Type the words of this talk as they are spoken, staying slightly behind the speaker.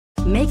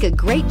Make a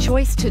great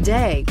choice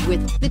today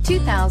with the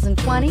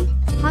 2020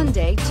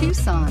 Hyundai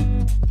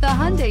Tucson. The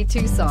Hyundai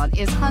Tucson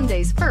is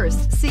Hyundai's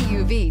first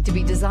CUV to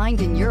be designed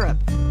in Europe.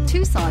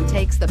 Tucson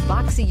takes the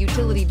boxy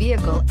utility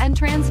vehicle and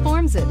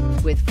transforms it.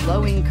 With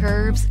flowing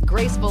curves,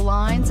 graceful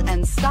lines,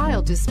 and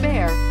style to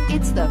spare,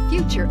 it's the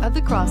future of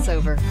the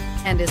crossover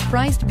and is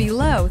priced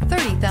below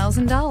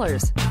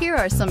 $30,000. Here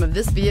are some of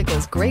this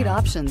vehicle's great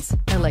options: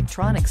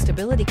 electronic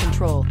stability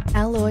control,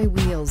 alloy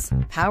wheels,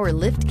 power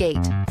lift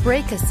gate,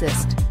 brake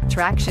assist,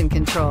 traction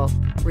control,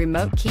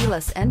 remote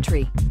keyless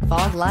entry,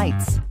 fog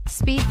lights,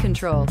 speed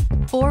control,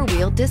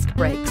 four-wheel disc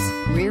brakes,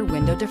 rear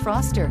window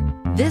defroster.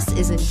 This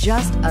isn't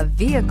just a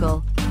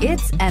vehicle,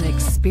 it's an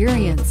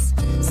experience.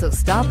 So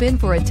stop in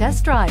for a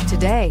test drive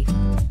today.